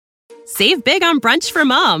Save big on brunch for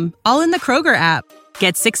mom, all in the Kroger app.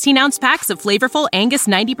 Get 16-ounce packs of flavorful Angus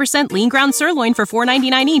 90% lean ground sirloin for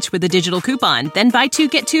 $4.99 each with a digital coupon. Then buy 2,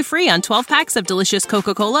 get 2 free on 12 packs of delicious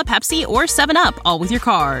Coca-Cola, Pepsi, or 7-Up, all with your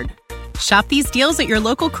card. Shop these deals at your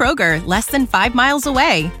local Kroger, less than 5 miles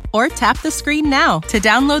away. Or tap the screen now to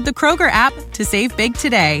download the Kroger app to save big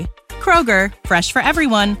today. Kroger, fresh for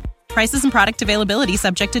everyone. Prices and product availability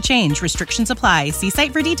subject to change. Restrictions apply. See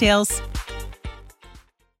site for details.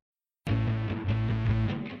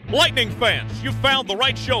 Lightning fans, you found the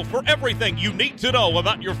right show for everything you need to know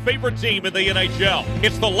about your favorite team in the NHL.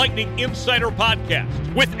 It's the Lightning Insider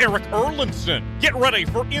Podcast with Eric Erlinson. Get ready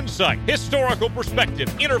for insight, historical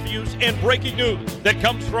perspective, interviews, and breaking news that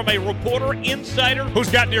comes from a reporter insider who's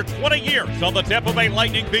got near 20 years on the Tampa Bay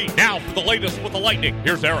Lightning beat. Now for the latest with the Lightning,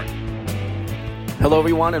 here's Eric. Hello,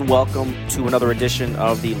 everyone, and welcome to another edition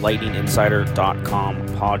of the LightningInsider.com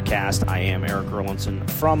podcast. I am Eric Erlinson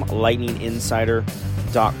from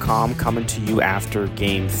LightningInsider.com, coming to you after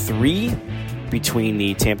Game 3 between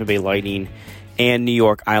the Tampa Bay Lightning and New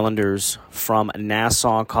York Islanders from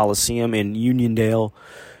Nassau Coliseum in Uniondale,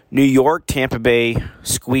 New York. Tampa Bay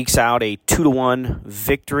squeaks out a 2-1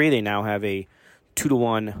 victory. They now have a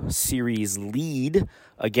 2-1 series lead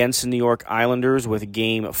against the New York Islanders, with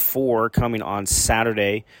Game 4 coming on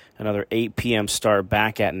Saturday, another 8 p.m. start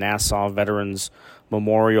back at Nassau Veterans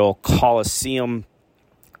Memorial Coliseum.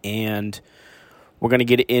 And we're going to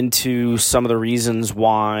get into some of the reasons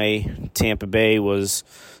why Tampa Bay was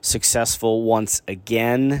successful once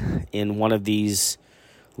again in one of these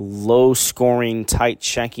low-scoring,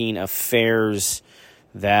 tight-checking affairs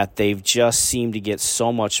that they've just seemed to get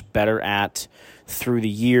so much better at through the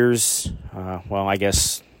years.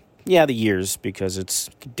 The years, because it's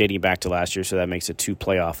dating back to last year, so that makes it 2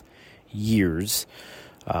 playoff years.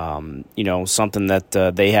 Something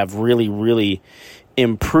that they have really, really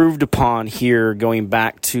improved upon here going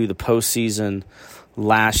back to the postseason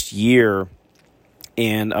last year.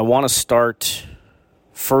 And I want to start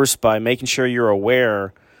first by making sure you're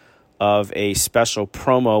aware of a special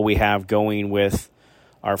promo we have going with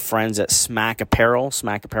our friends at Smack Apparel,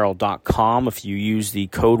 smackapparel.com. If you use the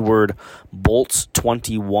code word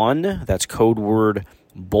BOLTS21, that's code word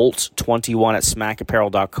BOLTS21 at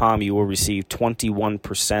smackapparel.com, you will receive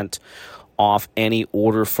 21% off any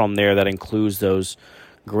order from there. That includes those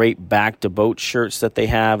great back-to-boat shirts that they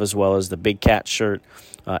have, as well as the Big Cat shirt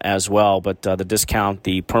as well. But the discount,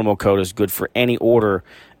 the promo code, is good for any order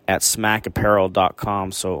at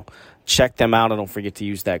smackapparel.com. So check them out and don't forget to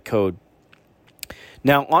use that code.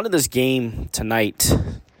 Now, on to this game tonight.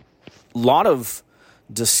 A lot of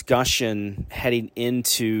discussion heading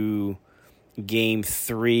into Game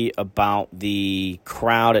 3 about the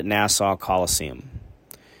crowd at Nassau Coliseum.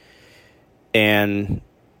 And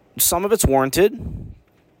some of it's warranted.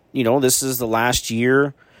 This is the last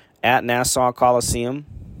year at Nassau Coliseum.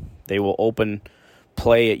 They will open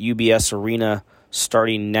play at UBS Arena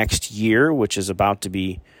starting next year, which is about to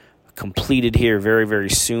be completed here very, very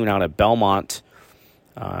soon out at Belmont.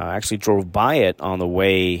 I actually drove by it on the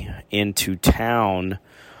way into town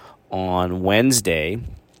on Wednesday,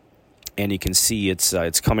 and you can see it's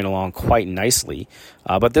coming along quite nicely.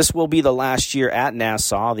 But this will be the last year at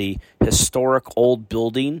Nassau, the historic old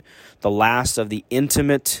building, the last of the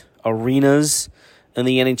intimate arenas in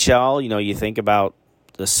the NHL. You think about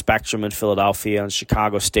the Spectrum in Philadelphia and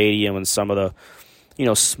Chicago Stadium and some of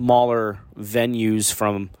the smaller venues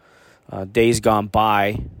from days gone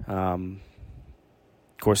by.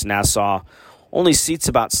 Of course, Nassau only seats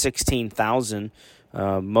about 16,000.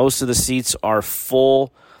 Most of the seats are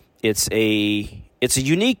full. It's a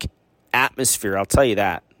unique atmosphere, I'll tell you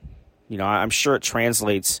that. I'm sure it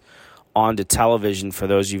translates onto television for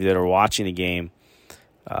those of you that are watching the game.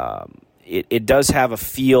 It does have a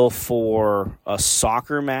feel for a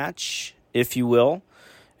soccer match, if you will.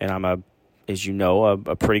 And I'm as you know,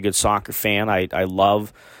 a pretty good soccer fan. I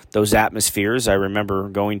love those atmospheres. I remember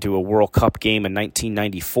going to a World Cup game in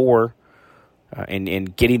 1994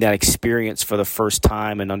 and getting that experience for the first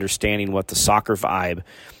time and understanding what the soccer vibe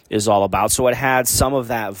is all about. So it had some of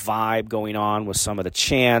that vibe going on with some of the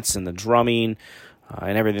chants and the drumming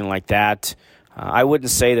and everything like that. I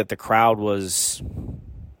wouldn't say that the crowd was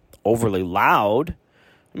overly loud.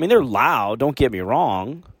 I mean, they're loud, don't get me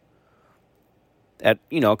wrong. At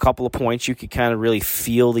a couple of points, you could kind of really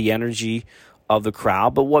feel the energy of the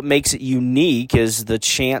crowd. But what makes it unique is the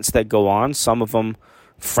chants that go on. Some of them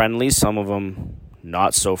friendly, some of them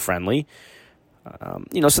not so friendly.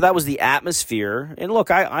 So that was the atmosphere. And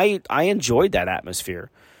look, I enjoyed that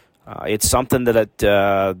atmosphere. It's something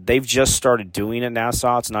that they've just started doing at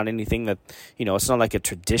Nassau. It's not anything that, it's not like a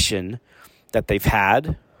tradition that they've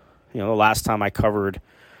had. The last time I covered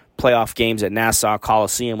playoff games at Nassau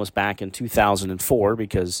Coliseum was back in 2004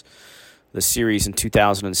 because the series in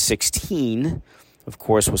 2016, of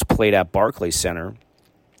course, was played at Barclays Center.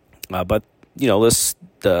 But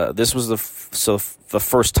this was the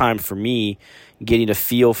first time for me getting a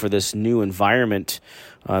feel for this new environment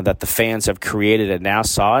that the fans have created at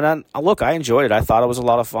Nassau. And I enjoyed it. I thought it was a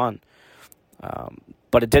lot of fun.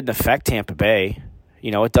 But it didn't affect Tampa Bay.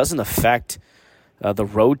 It doesn't affect the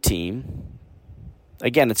road team.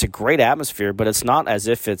 Again, it's a great atmosphere, but it's not as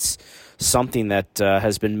if it's something that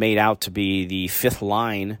has been made out to be the fifth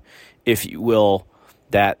line, if you will,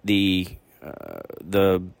 that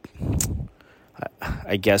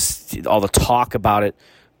I guess all the talk about it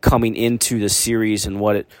coming into the series and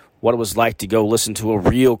what it was like to go listen to a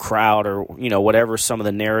real crowd or whatever some of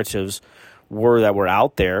the narratives were that were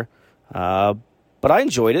out there. But I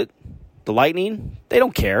enjoyed it. The Lightning, they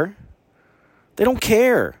don't care. They don't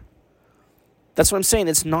care. That's what I'm saying.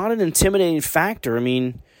 It's not an intimidating factor. I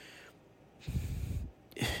mean,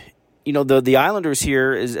 the Islanders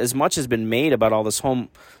here, as much has been made about all this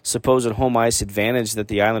supposed home ice advantage that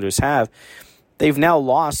the Islanders have, they've now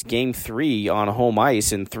lost Game 3 on home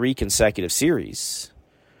ice in 3 consecutive series.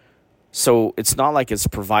 So it's not like it's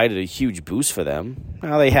provided a huge boost for them.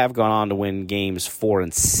 Now, they have gone on to win Games 4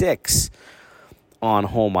 and 6 on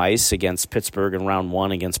home ice against Pittsburgh in Round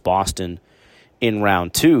 1, against Boston in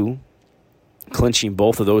Round 2, clinching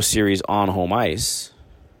both of those series on home ice.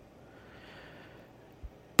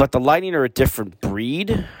 But the Lightning are a different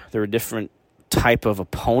breed. They're a different type of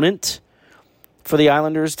opponent for the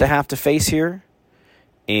Islanders to have to face here.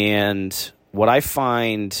 And what I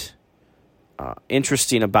find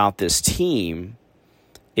interesting about this team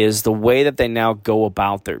is the way that they now go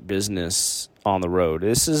about their business on the road.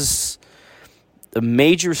 This is a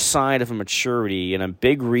major sign of a maturity and a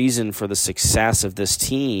big reason for the success of this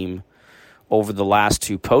team over the last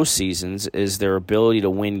 2 postseasons is their ability to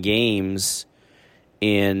win games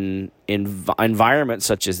in environments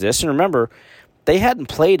such as this. And remember, they hadn't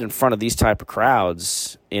played in front of these type of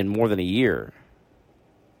crowds in more than a year,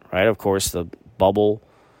 right? Of course, the bubble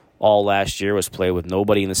all last year was played with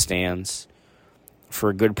nobody in the stands. For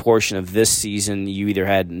a good portion of this season, you either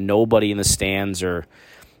had nobody in the stands or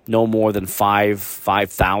no more than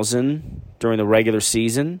 5,000 during the regular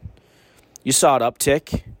season. You saw it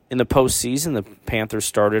uptick in the postseason. The Panthers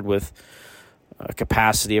started with a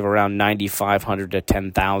capacity of around 9,500 to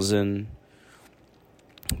 10,000.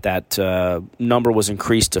 That number was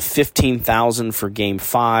increased to 15,000 for Game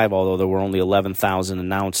 5, although there were only 11,000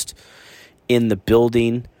 announced in the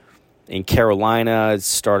building. In Carolina, it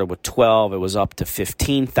started with 12. It was up to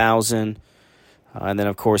 15,000. And then,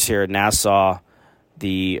 of course, here at Nassau,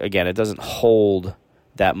 it doesn't hold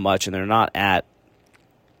that much, and they're not at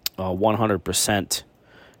 100%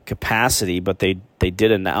 capacity, but they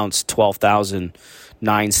did announce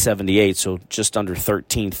 12,978, so just under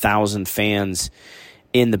 13,000 fans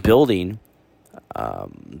in the building.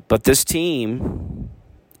 But this team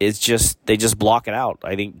is they just block it out.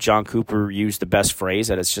 I think John Cooper used the best phrase,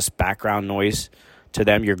 that it's just background noise to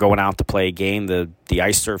them. You're going out to play a game. The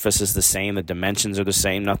ice surface is the same. The dimensions are the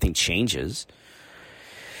same. Nothing changes.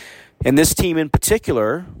 And this team in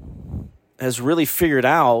particular has really figured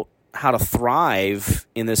out how to thrive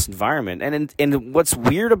in this environment. And what's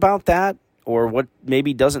weird about that, or what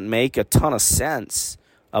maybe doesn't make a ton of sense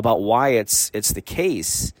about why it's the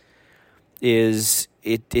case, is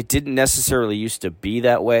it didn't necessarily used to be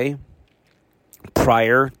that way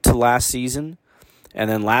prior to last season. And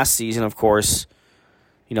then last season, of course,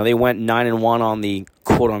 they went 9-1 on the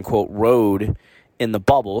quote-unquote road in the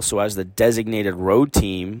bubble. So as the designated road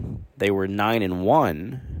team, they were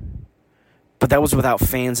 9-1. But that was without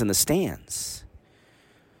fans in the stands.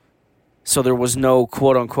 So there was no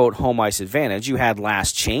quote-unquote home ice advantage. You had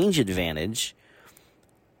last change advantage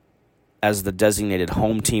as the designated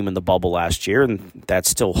home team in the bubble last year, and that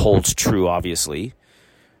still holds true, obviously,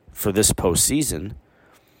 for this postseason.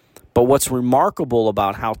 But what's remarkable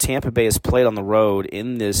about how Tampa Bay has played on the road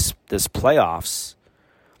in this playoffs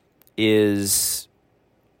is,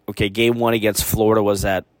 okay, Game 1 against Florida was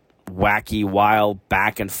that wacky, wild,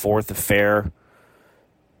 back-and-forth affair.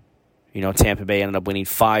 Tampa Bay ended up winning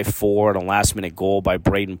 5-4 on a last-minute goal by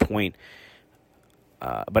Braden Point.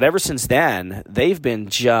 But ever since then, they've been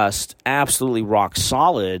just absolutely rock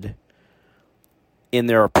solid in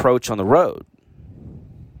their approach on the road.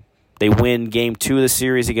 They win Game 2 of the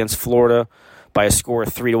series against Florida by a score of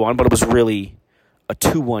 3-1, but it was really a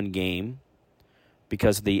 2-1 game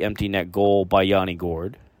because of the empty net goal by Yanni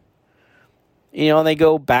Gourde. And they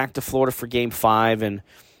go back to Florida for Game 5, and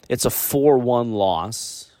it's a 4-1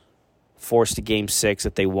 loss forced a Game 6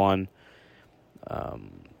 that they won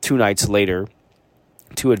 2 nights later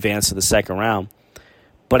to advance to the second round.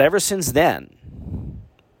 But ever since then,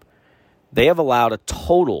 they have allowed a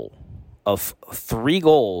total of 3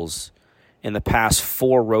 goals in the past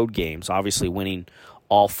 4 road games, obviously winning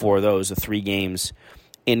all 4 of those, the 3 games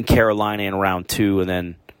in Carolina in round 2, and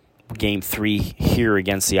then Game 3 here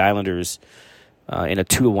against the Islanders in a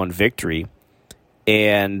 2-1 victory.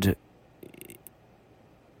 And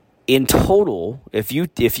in total, if you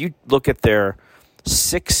look at their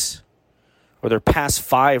 6 or their past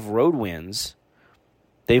 5 road wins,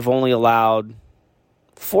 they've only allowed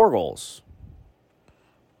 4 goals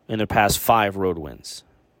in their past 5 road wins.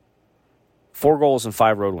 4 goals and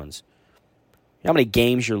 5 road wins. You know how many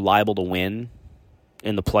games you're liable to win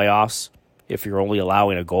in the playoffs if you're only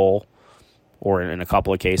allowing a goal, or in a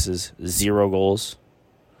couple of cases, 0 goals?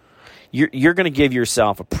 You're going to give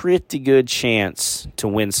yourself a pretty good chance to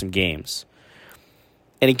win some games.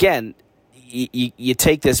 And again, you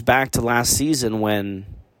take this back to last season when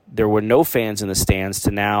there were no fans in the stands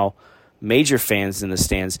to now major fans in the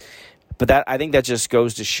stands. But I think that just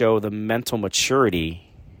goes to show the mental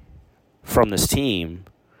maturity from this team,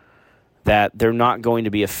 that they're not going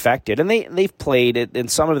to be affected. And they've played it,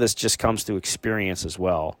 and some of this just comes through experience as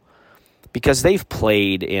well, because they've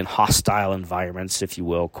played in hostile environments, if you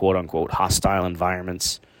will, quote-unquote hostile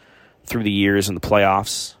environments through the years in the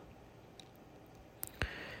playoffs.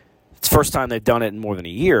 It's the first time they've done it in more than a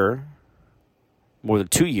year, more than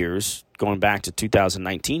 2 years, going back to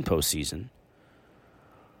 2019 postseason.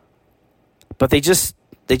 But they just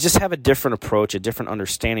have a different approach, a different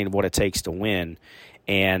understanding of what it takes to win.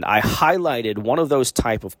 And I highlighted one of those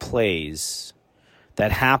type of plays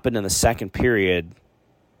that happened in the second period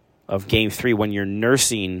of Game 3 when you're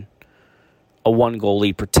nursing a 1-goal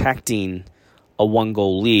lead, protecting a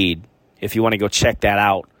 1-goal lead. If you want to go check that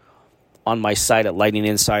out on my site at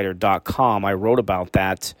lightninginsider.com, I wrote about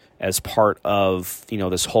that as part of,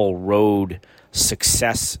 this whole road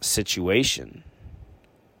success situation.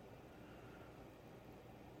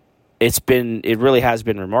 It really has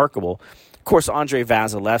been remarkable. Of course, Andrei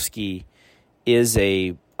Vasilevskiy is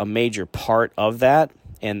a major part of that,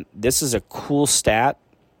 and this is a cool stat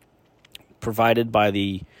provided by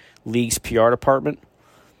the league's PR department.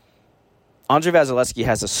 Andrei Vasilevskiy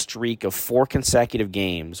has a streak of 4 consecutive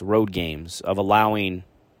games, road games, of allowing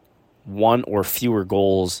 1 or fewer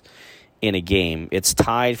goals in a game. It's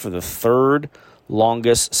tied for the 3rd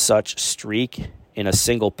longest such streak in a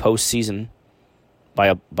single postseason by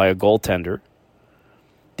a goaltender.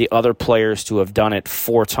 The other players to have done it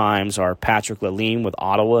 4 times are Patrick Lalime with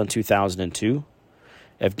Ottawa in 2002,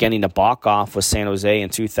 Evgeny Nabokov with San Jose in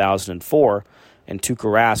 2004, and Tuukka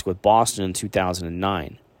Rask with Boston in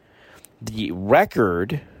 2009. The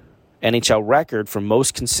NHL record for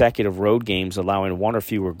most consecutive road games allowing 1 or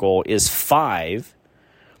fewer goal is 5,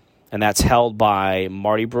 and that's held by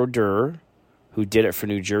Marty Brodeur, who did it for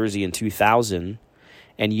New Jersey in 2000,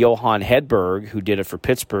 and Johan Hedberg, who did it for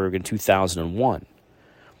Pittsburgh in 2001.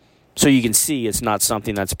 So you can see it's not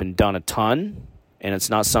something that's been done a ton, and it's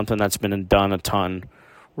not something that's been done a ton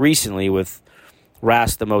recently, with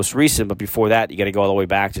Rask the most recent, but before that you got to go all the way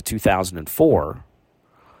back to 2004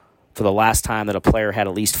 for the last time that a player had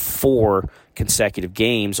at least 4 consecutive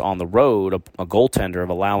games on the road, a goaltender, of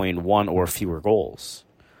allowing 1 or fewer goals.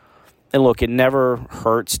 And look, it never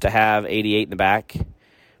hurts to have 88 in the back,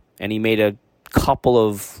 and he made a couple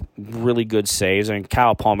of really good saves. I mean,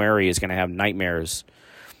 Kyle Palmieri is going to have nightmares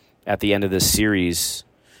at the end of this series,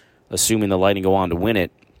 assuming the Lightning go on to win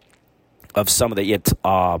it, of some of the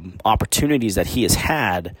opportunities that he has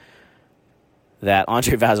had that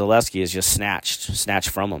Andrei Vasilevskiy has just snatched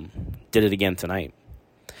from him. Did it again tonight.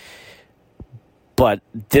 But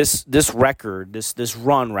this record, this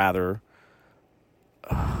run rather,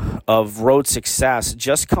 of road success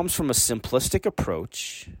just comes from a simplistic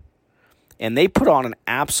approach, and they put on an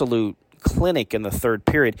absolute clinic in the third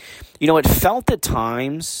period. It felt at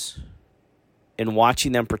times in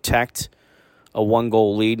watching them protect a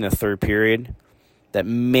 1-goal lead in the third period that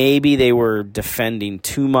maybe they were defending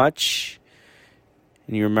too much.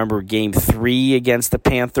 And you remember Game 3 against the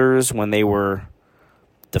Panthers when they were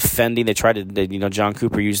defending. They tried to, John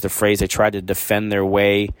Cooper used the phrase, they tried to defend their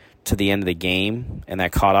way to the end of the game, and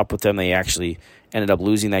that caught up with them. They actually ended up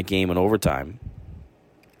losing that game in overtime.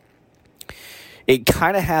 It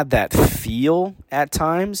kind of had that feel at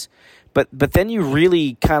times, but then you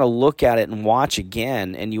really kind of look at it and watch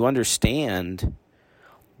again, and you understand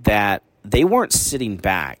that they weren't sitting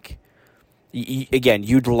back. Again,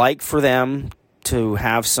 you'd like for them to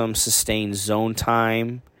have some sustained zone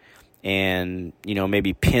time and,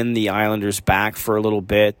 maybe pin the Islanders back for a little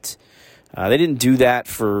bit. They didn't do that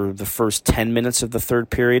for the first 10 minutes of the third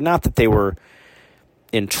period. Not that they were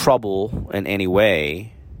in trouble in any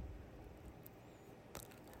way.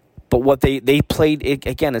 But what they played,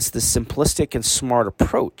 again, it's the simplistic and smart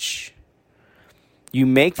approach. You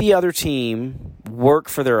make the other team work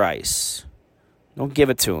for their ice. Don't give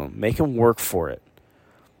it to them. Make them work for it.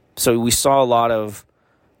 So we saw a lot of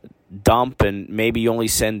dump, and maybe you only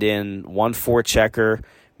send in one forechecker.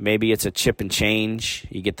 Maybe it's a chip and change.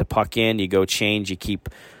 You get the puck in, you go change, you keep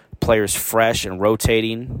players fresh and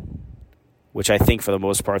rotating, which I think for the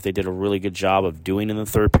most part they did a really good job of doing in the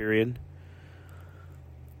third period.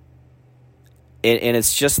 And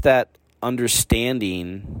it's just that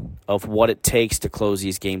understanding of what it takes to close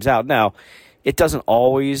these games out. Now, it doesn't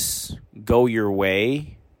always go your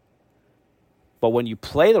way, but when you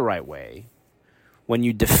play the right way, when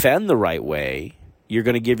you defend the right way, you're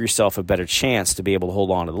going to give yourself a better chance to be able to hold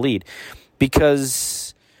on to the lead,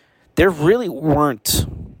 because there really weren't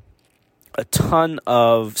a ton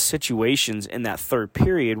of situations in that third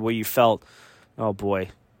period where you felt, oh boy,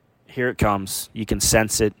 here it comes. You can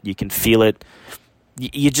sense it. You can feel it.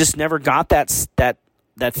 You just never got that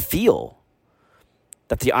feel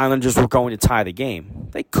that the Islanders were going to tie the game.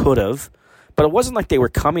 They could have, but it wasn't like they were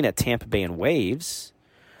coming at Tampa Bay in waves.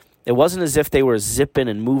 It wasn't as if they were zipping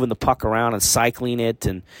and moving the puck around and cycling it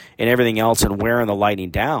and everything else and wearing the Lightning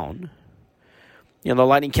down. The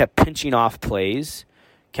Lightning kept pinching off plays,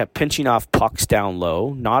 kept pinching off pucks down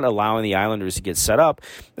low, not allowing the Islanders to get set up.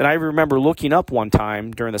 And I remember looking up one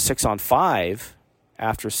time during the 6-on-5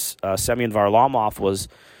 after Semyon Varlamov was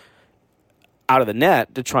out of the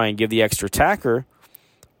net to try and give the extra attacker,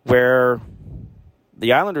 where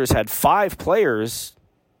the Islanders had 5 players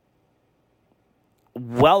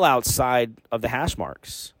well outside of the hash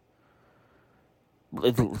marks.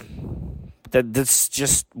 That's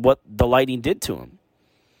just what the Lightning did to him.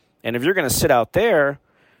 And if you're going to sit out there,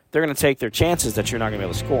 they're going to take their chances that you're not going to be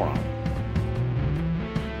able to score on.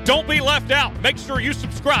 Don't be left out. Make sure you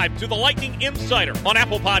subscribe to the Lightning Insider on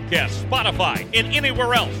Apple Podcasts, Spotify, and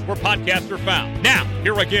anywhere else where podcasts are found. Now,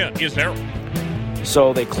 here again is Eric.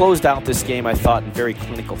 So they closed out this game, I thought, in very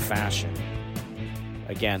clinical fashion.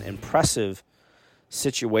 Again, impressive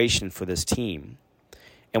situation for this team.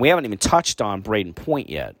 And we haven't even touched on Brayden Point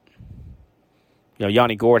yet.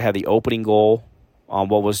 Yanni Gourde had the opening goal on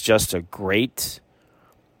what was just a great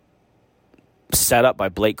setup by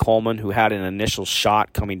Blake Coleman, who had an initial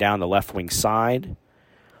shot coming down the left wing side,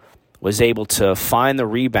 was able to find the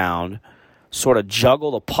rebound, sort of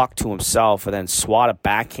juggle the puck to himself, and then swat a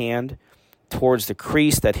backhand towards the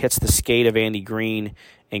crease that hits the skate of Andy Green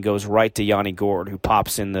and goes right to Yanni Gourde, who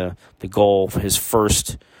pops in the goal for his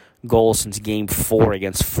first goal since Game 4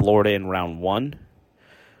 against Florida in Round 1.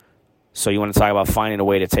 So you want to talk about finding a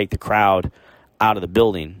way to take the crowd out of the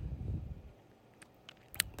building.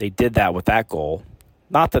 They did that with that goal.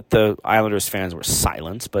 Not that the Islanders fans were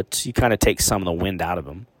silenced, but you kind of take some of the wind out of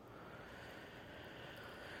them.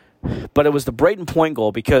 But it was the Brayden Point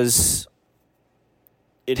goal because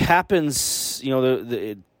it happens, in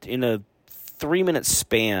a 3-minute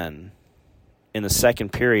span in the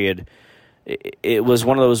second period. It was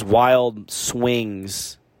one of those wild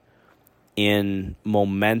swings in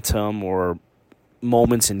momentum or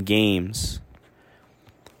moments in games.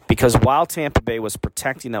 Because while Tampa Bay was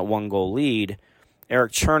protecting that 1-goal lead,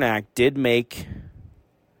 Erik Cernak did make,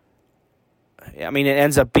 it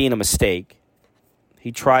ends up being a mistake.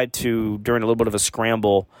 He tried to, during a little bit of a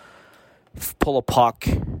scramble, pull a puck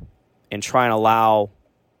and try and allow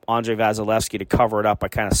Andrei Vasilevskiy to cover it up by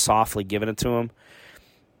kind of softly giving it to him.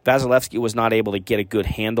 Vasilevskiy was not able to get a good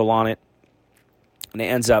handle on it, and it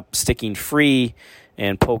ends up sticking free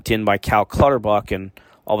and poked in by Cal Clutterbuck, and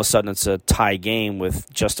all of a sudden it's a tie game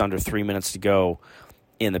with just under 3 minutes to go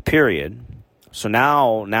in the period. So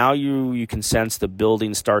now you can sense the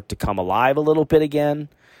building start to come alive a little bit again,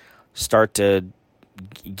 start to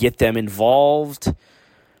get them involved.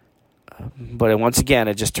 But once again,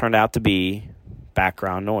 it just turned out to be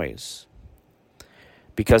background noise.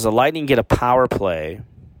 Because the Lightning get a power play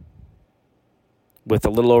with a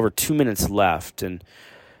little over 2 minutes left. And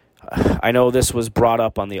I know this was brought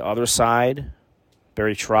up on the other side.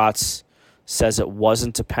 Barry Trotz says it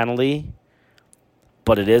wasn't a penalty,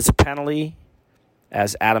 but it is a penalty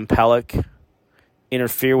as Adam Pelech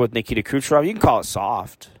interfered with Nikita Kucherov. You can call it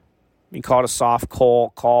soft. You can call it a soft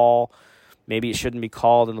call. Maybe it shouldn't be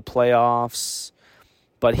called in the playoffs.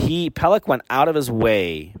 But Pelech went out of his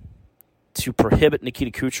way to prohibit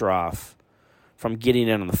Nikita Kucherov from getting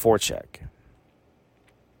in on the forecheck.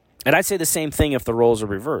 And I'd say the same thing if the roles are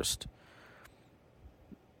reversed.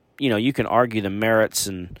 you can argue the merits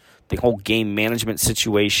and the whole game management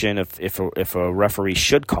situation if a referee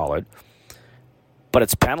should call it, but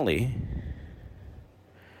it's penalty.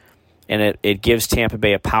 And it gives Tampa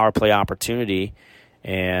Bay a power play opportunity,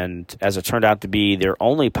 and as it turned out to be their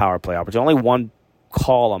only power play opportunity, only one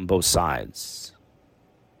call on both sides.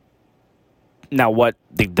 Now, what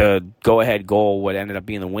the go-ahead goal, what ended up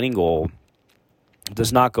being the winning goal,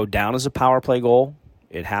 does not go down as a power play goal.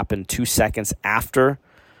 It happened 2 seconds after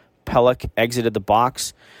Pelech exited the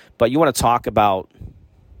box. But you want to talk about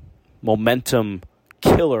momentum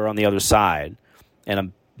killer on the other side and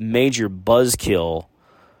a major buzzkill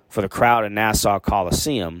for the crowd in Nassau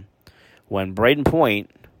Coliseum when Brayden Point,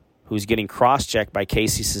 who's getting cross-checked by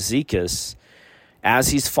Casey Cizikas, as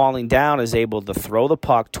he's falling down, is able to throw the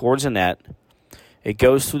puck towards the net. It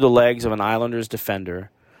goes through the legs of an Islanders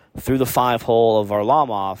defender, through the 5-hole of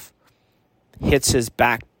Varlamov, hits his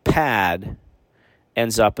back pad,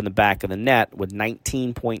 ends up in the back of the net with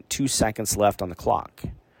 19.2 seconds left on the clock.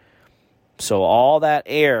 So all that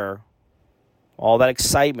air, all that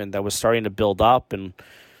excitement that was starting to build up and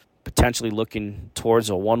potentially looking towards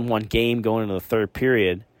a 1-1 game going into the third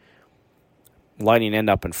period, Lightning end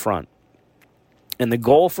up in front. And the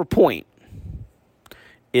goal for Point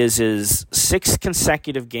is his 6th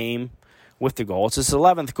consecutive game with the goal. It's his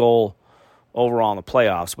 11th goal overall in the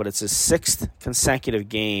playoffs, but it's his 6th consecutive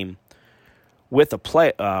game with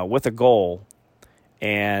a goal,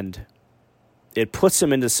 and it puts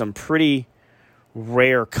him into some pretty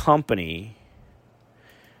rare company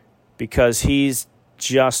because he's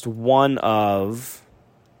just one of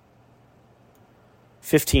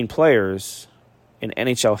 15 players in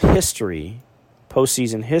NHL history,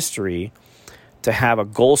 postseason history, to have a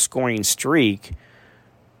goal-scoring streak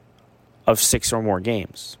of 6 or more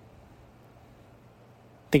games.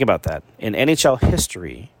 Think about that. In NHL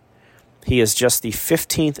history, he is just the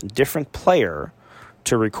 15th different player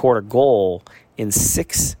to record a goal in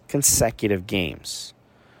 6 consecutive games.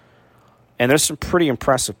 And there's some pretty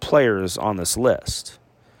impressive players on this list.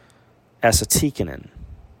 Esa Tikkanen,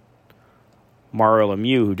 Mario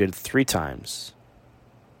Lemieux, who did it 3 times,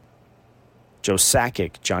 Joe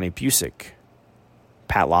Sakic, Johnny Busick,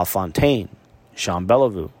 Pat LaFontaine, Jean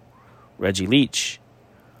Beliveau, Reggie Leach.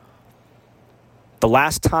 The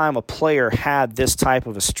last time a player had this type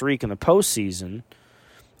of a streak in the postseason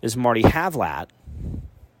is Marty Havlat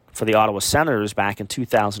for the Ottawa Senators back in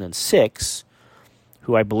 2006,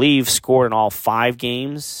 who I believe scored in all 5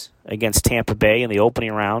 games against Tampa Bay in the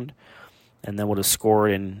opening round, and then would have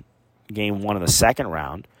scored in game 1 of the second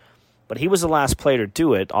round. But he was the last player to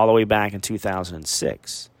do it all the way back in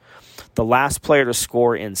 2006. The last player to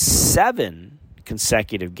score in 7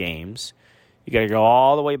 consecutive games, you got to go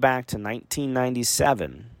all the way back to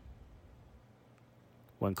 1997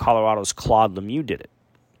 when Colorado's Claude Lemieux did it.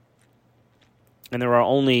 And there are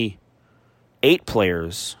only 8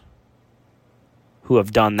 players who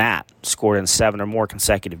have done that, scored in 7 or more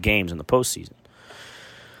consecutive games in the postseason.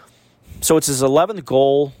 So it's his 11th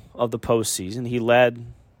goal of the postseason. He led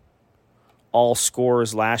all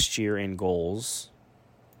scorers last year in goals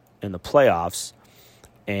in the playoffs.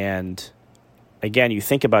 And again, you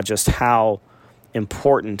think about just how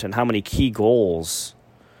important and how many key goals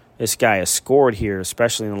this guy has scored here,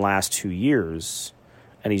 especially in the last 2 years,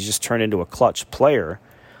 and he's just turned into a clutch player.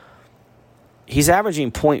 He's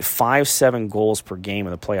averaging .57 goals per game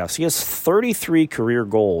in the playoffs. He has 33 career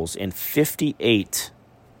goals in 58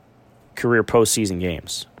 career postseason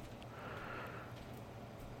games.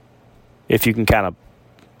 If you can kind of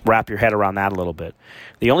wrap your head around that a little bit.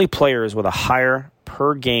 The only players with a higher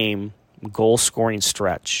per-game goal-scoring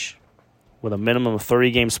stretch with a minimum of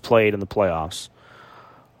 30 games played in the playoffs,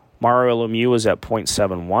 Mario Lemieux was at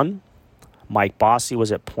 .71. Mike Bossy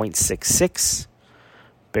was at .66.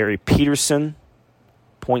 Barry Peterson,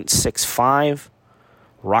 .65.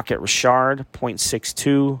 Rocket Richard,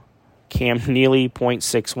 .62. Cam Neely,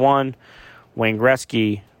 .61. Wayne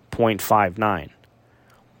Gretzky, .59.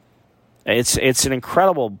 It's an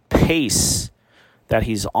incredible pace that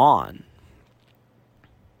he's on.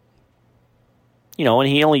 You know, and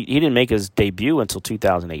he didn't make his debut until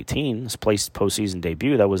 2018, his postseason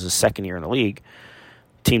debut. That was his second year in the league.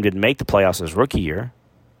 The team didn't make the playoffs his rookie year.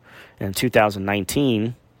 And in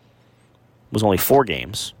 2019 was only 4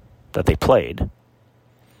 games that they played.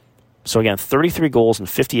 So again, 33 goals in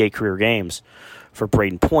 58 career games for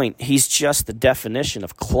Brayden Point. He's just the definition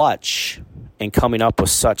of clutch and coming up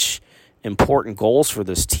with such important goals for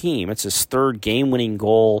this team. It's his 3rd game-winning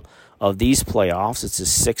goal of these playoffs. It's his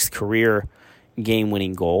 6th career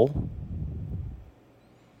game-winning goal.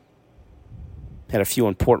 Had a few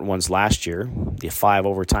important ones last year. The 5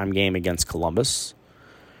 overtime game against Columbus.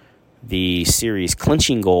 the series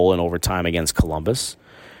clinching goal in overtime against Columbus,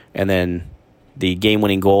 and then the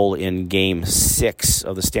game-winning goal in Game 6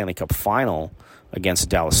 of the Stanley Cup Final against the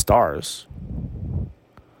Dallas Stars.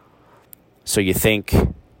 So you think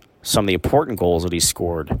some of the important goals that he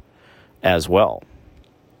scored as well.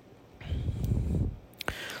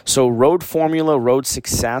 So road formula, road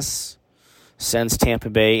success sends Tampa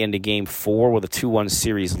Bay into Game 4 with a 2-1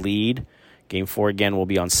 series lead. Game 4, again, will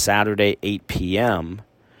be on Saturday, 8 p.m.,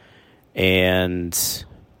 and,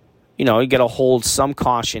 you know, you got to hold some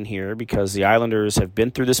caution here because the Islanders have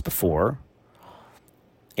been through this before.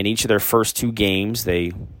 In each of their first 2 games,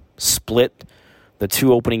 they split the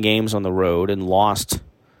 2 opening games on the road and lost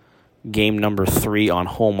game number 3 on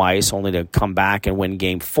home ice, only to come back and win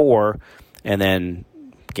Game 4, and then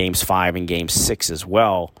Games 5 and Game 6 as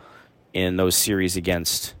well in those series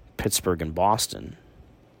against Pittsburgh and Boston.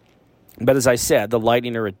 But as I said, the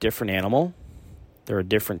Lightning are a different animal. They're a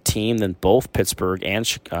different team than both Pittsburgh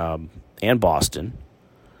and Boston.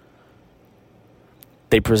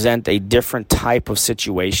 They present a different type of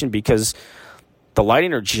situation because the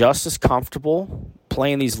Lightning are just as comfortable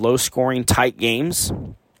playing these low-scoring, tight games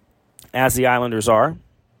as the Islanders are.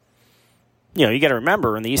 You know, you got to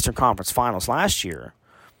remember in the Eastern Conference Finals last year,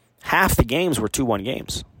 half the games were 2-1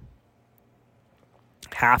 games.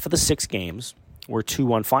 Half of the 6 games were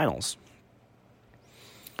 2-1 finals.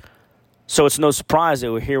 So it's no surprise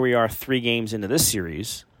that here we are 3 games into this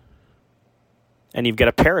series, and you've got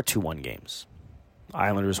a pair of 2-1 games.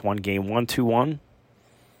 Islanders won Game 1 2-1.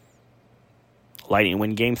 Lightning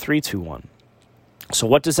win Game 3 2-1. So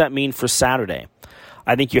what does that mean for Saturday?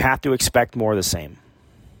 I think you have to expect more of the same.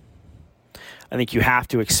 I think you have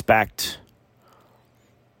to expect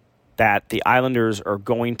that the Islanders are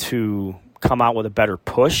going to come out with a better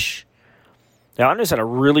push. The Islanders had a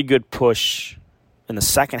really good push in the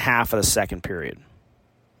second half of the second period.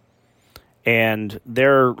 And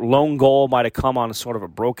their lone goal might have come on sort of a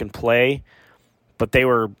broken play, but they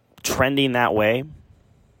were trending that way.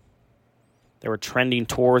 They were trending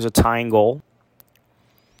towards a tying goal.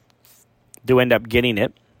 Do end up getting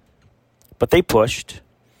it, but they pushed.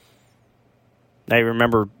 I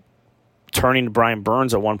remember turning to Brian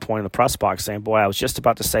Burns at one point in the press box saying, boy, I was just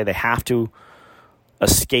about to say they have to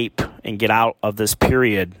escape and get out of this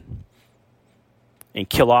period and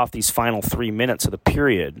kill off these final 3 minutes of the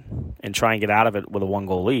period and try and get out of it with a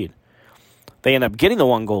 1-goal lead. They end up getting the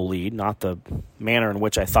 1-goal lead, not the manner in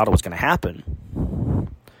which I thought it was going to happen.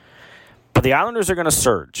 But the Islanders are going to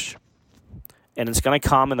surge, and it's going to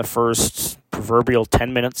come in the first proverbial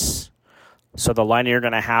 10 minutes. So the Lightning are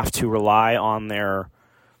going to have to rely on their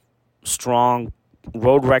strong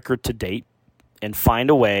road record to date and find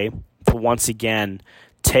a way to once again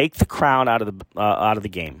take the crowd out of the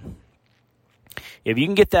game. If you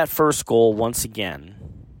can get that first goal once again,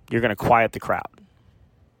 you're going to quiet the crowd.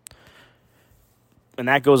 And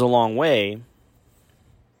that goes a long way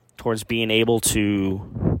towards being able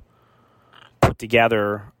to put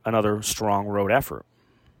together another strong road effort.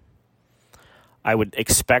 I would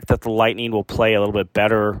expect that the Lightning will play a little bit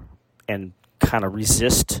better and kind of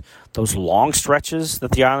resist those long stretches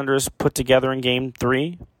that the Islanders put together in Game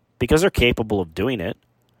 3 because they're capable of doing it.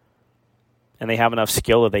 And they have enough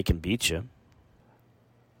skill that they can beat you.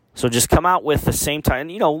 So just come out with the same time.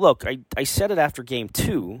 And, you know, look, I said it after Game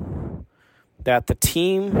 2 that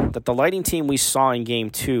the Lightning team we saw in Game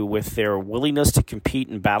 2 with their willingness to compete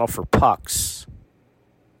and battle for pucks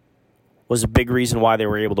was a big reason why they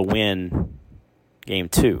were able to win Game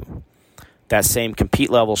 2. That same compete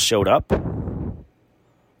level showed up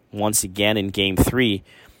once again in Game 3.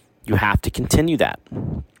 You have to continue that.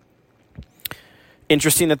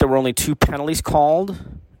 Interesting that there were only 2 penalties called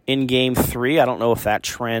in Game 3. I don't know if that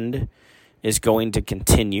trend is going to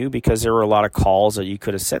continue because there were a lot of calls that you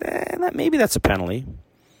could have said, maybe that's a penalty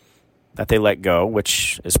that they let go,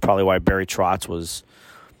 which is probably why Barry Trotz was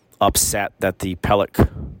upset that the Pelech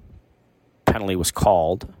penalty was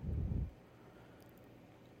called.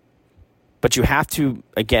 But you have to,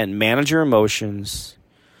 again, manage your emotions,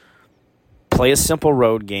 play a simple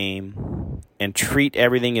road game, and treat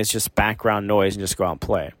everything as just background noise and just go out and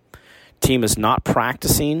play. Team is not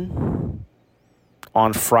practicing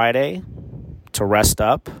on Friday to rest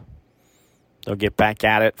up. They'll get back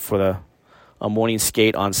at it for a morning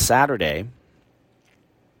skate on Saturday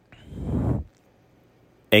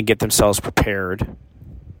and get themselves prepared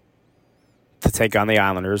to take on the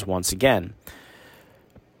Islanders once again.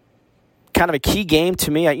 Kind of a key game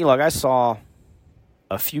to me. I saw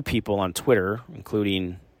a few people on Twitter,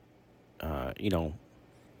 including,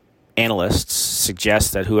 analysts,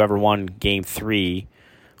 suggest that whoever won Game 3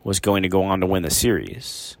 was going to go on to win the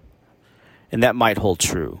series. And that might hold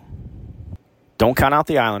true. Don't count out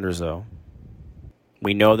the Islanders, though.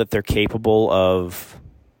 We know that they're capable of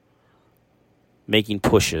making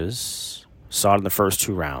pushes. Saw it in the first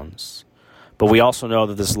 2 rounds. But we also know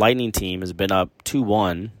that this Lightning team has been up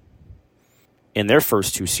 2-1 in their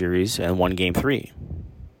first 2 series and won Game 3.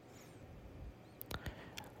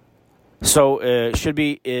 So it should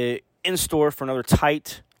be in store for another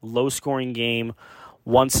tight, low-scoring game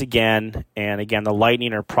once again. And again, the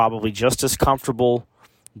Lightning are probably just as comfortable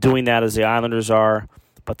doing that as the Islanders are,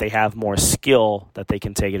 but they have more skill that they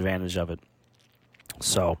can take advantage of it.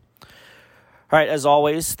 So, all right, as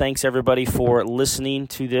always, thanks everybody for listening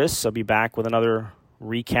to this. I'll be back with another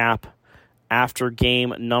recap after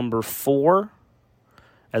game number 4.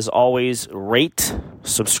 As always, rate,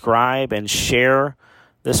 subscribe, and share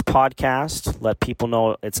this podcast. Let people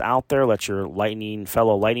know it's out there. Let your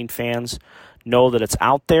fellow Lightning fans know that it's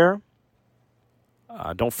out there.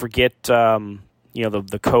 Don't forget,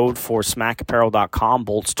 the code for smackapparel.com,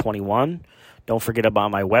 Bolts21. Don't forget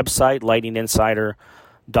about my website,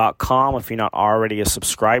 lightninginsider.com, if you're not already a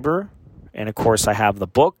subscriber. And, of course, I have the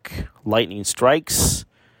book, Lightning Strikes,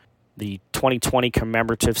 the 2020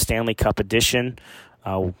 commemorative Stanley Cup edition.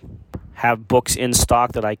 Have books in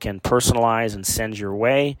stock that I can personalize and send your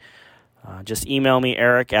way. Just email me,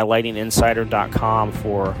 Eric, at lightninginsider.com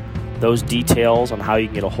for those details on how you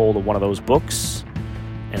can get a hold of one of those books.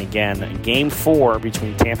 And again, Game 4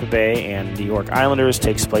 between Tampa Bay and New York Islanders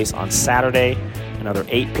takes place on Saturday. Another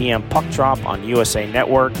 8 p.m. puck drop on USA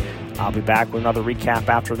Network. I'll be back with another recap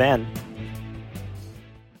after then.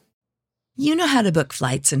 You know how to book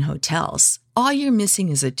flights and hotels. All you're missing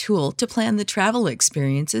is a tool to plan the travel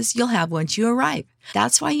experiences you'll have once you arrive.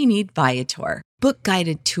 That's why you need Viator. Book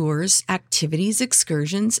guided tours, activities,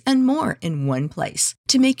 excursions, and more in one place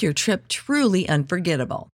to make your trip truly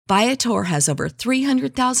unforgettable. Viator has over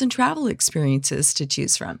 300,000 travel experiences to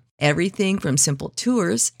choose from. Everything from simple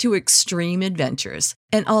tours to extreme adventures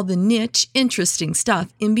and all the niche, interesting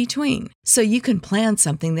stuff in between. So you can plan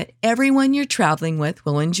something that everyone you're traveling with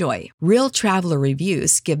will enjoy. Real traveler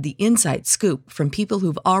reviews give the inside scoop from people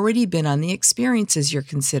who've already been on the experiences you're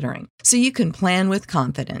considering. So you can plan with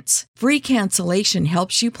confidence. Free cancellation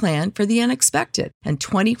helps you plan for the unexpected. And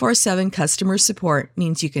 24/7 customer support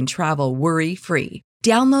means you can travel worry-free.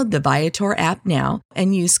 Download the Viator app now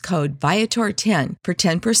and use code Viator10 for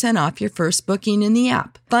 10% off your first booking in the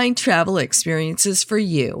app. Find travel experiences for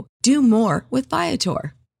you. Do more with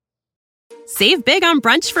Viator. Save big on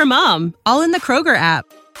brunch for mom, all in the Kroger app.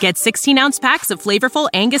 Get 16-ounce packs of flavorful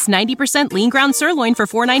Angus 90% lean ground sirloin for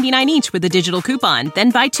 $4.99 each with a digital coupon. Then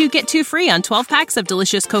buy 2, get 2 free on 12 packs of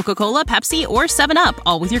delicious Coca-Cola, Pepsi, or 7-Up,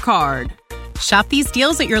 all with your card. Shop these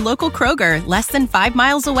deals at your local Kroger, less than 5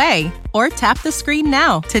 miles away. Or tap the screen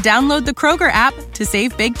now to download the Kroger app to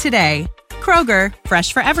save big today. Kroger,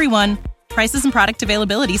 fresh for everyone. Prices and product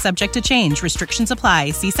availability subject to change. Restrictions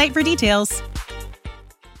apply. See site for details.